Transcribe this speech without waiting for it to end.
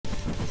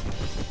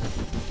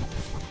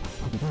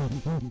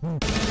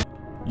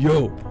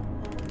Yo.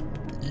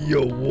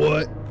 Yo,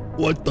 what?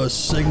 What the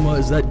Sigma?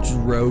 Is that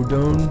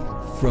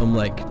draedon from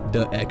like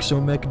the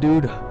Exomech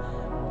dude?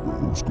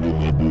 What's good,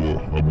 my boy?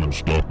 I've been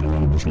stalking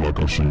rumors like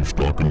I seen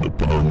stalking the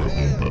pyramid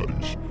home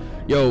patties.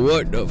 Yo,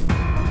 what the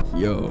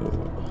Yo.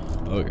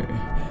 Okay.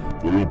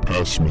 For your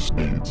past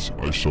misdeeds,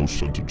 I so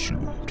sentence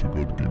you to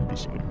good game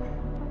design.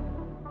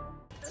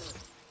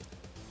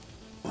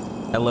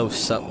 Hello,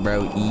 sup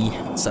bro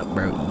E. Sup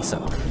bro E,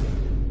 sup.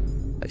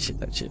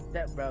 That shit.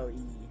 That bro E.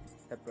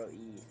 That bro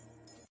E.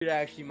 Dude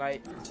actually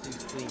might just do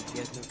clean. He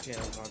has no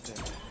channel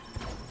content.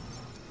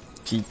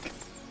 Cheek.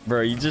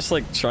 Bro, you just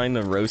like trying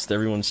to roast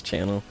everyone's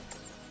channel.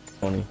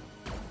 Funny.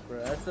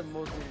 Bro, that's the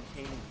most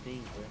entertaining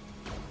thing, bro.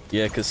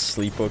 Yeah, cause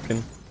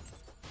sleepwalking.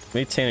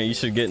 Maybe Tanner, you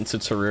should get into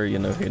Terraria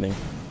no hitting.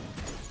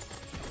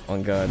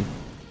 On God.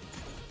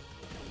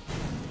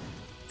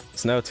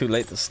 It's now too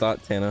late to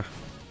start, Tanner.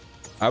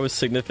 I was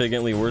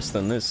significantly worse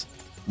than this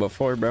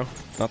before, bro.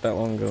 Not that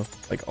long ago.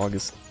 Like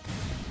August.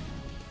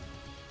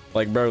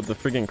 Like, bro, the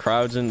freaking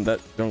crowds in that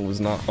junk was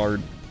not hard.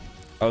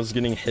 I was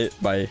getting hit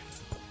by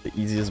the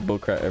easiest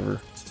bullcrap ever.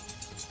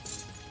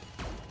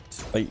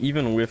 Like,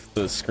 even with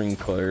the screen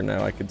color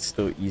now, I could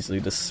still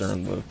easily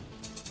discern the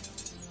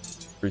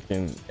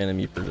freaking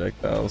enemy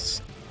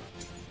projectiles.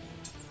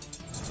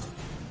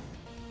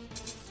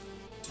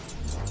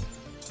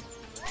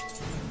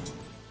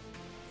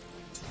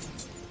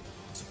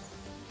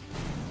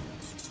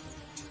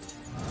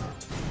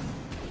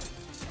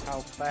 How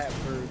fat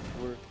birds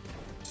work.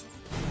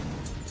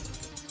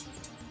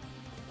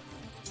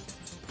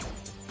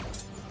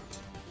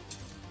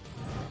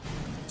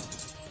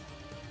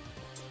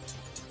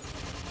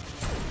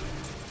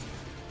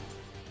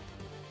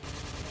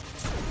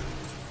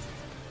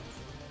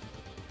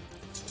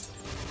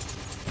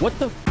 What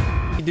the f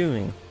are you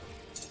doing?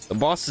 The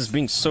boss is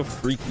being so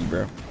freaky,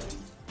 bro.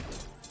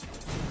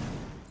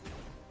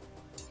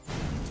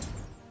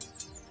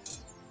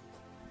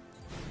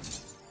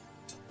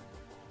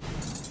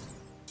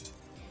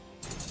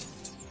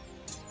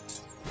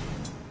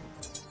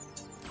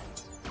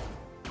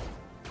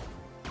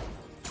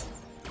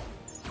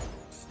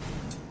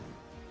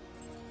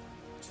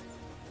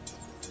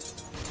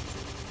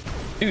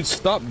 Dude,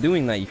 stop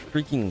doing that, you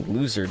freaking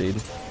loser,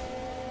 dude.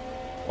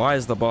 Why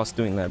is the boss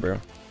doing that, bro?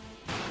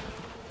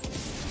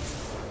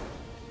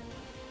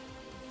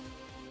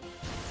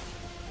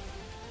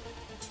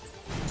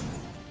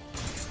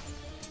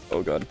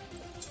 Oh God.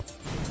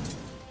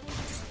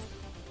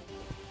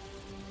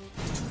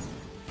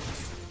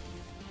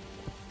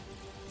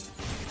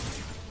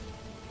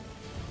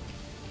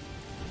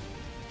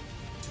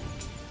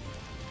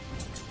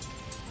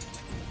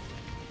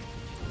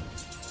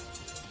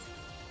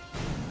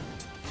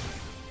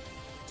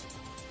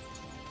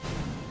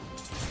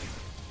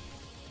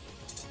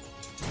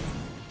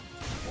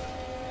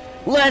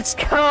 Let's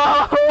go!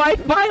 I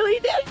finally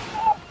did it!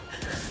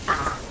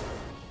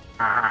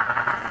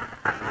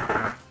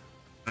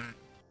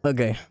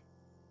 Okay.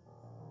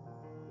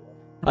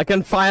 I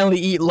can finally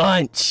eat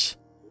lunch!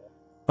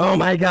 Oh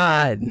my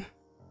God!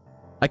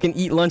 I can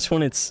eat lunch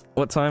when it's...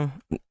 what time?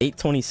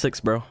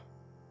 8:26, bro.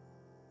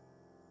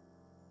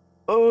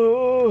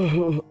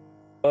 Oh,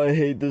 I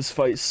hate this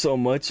fight so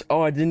much.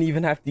 Oh, I didn't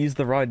even have to use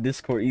the Rod of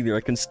Discord either.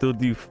 I can still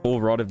do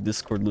full Rod of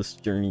Discord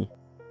list journey.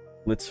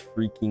 Let's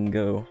freaking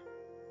go.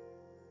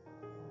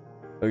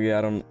 Okay,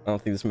 I don't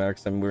think this matters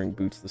 'cause I'm wearing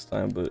boots this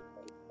time, but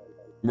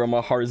bro,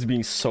 my heart is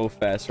beating so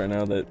fast right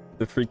now that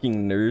the freaking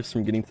nerves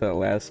from getting to that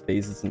last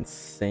phase is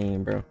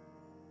insane, bro.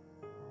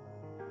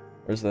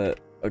 Where's that?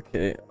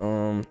 Okay,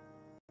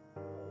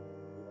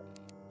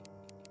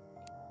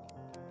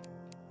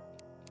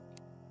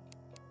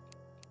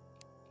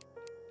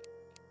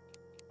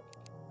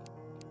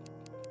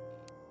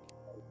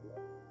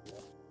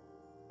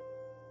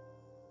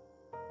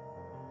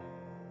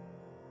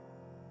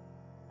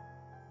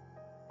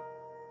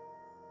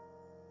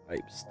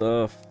 type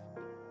stuff.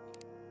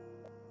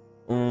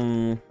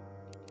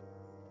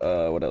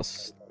 What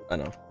else? I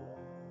know.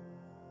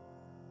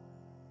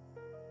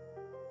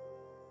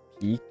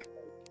 Peak.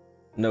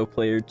 No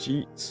player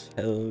cheats.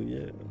 Hell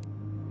yeah.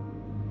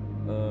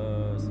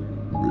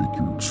 Make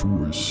your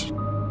choice.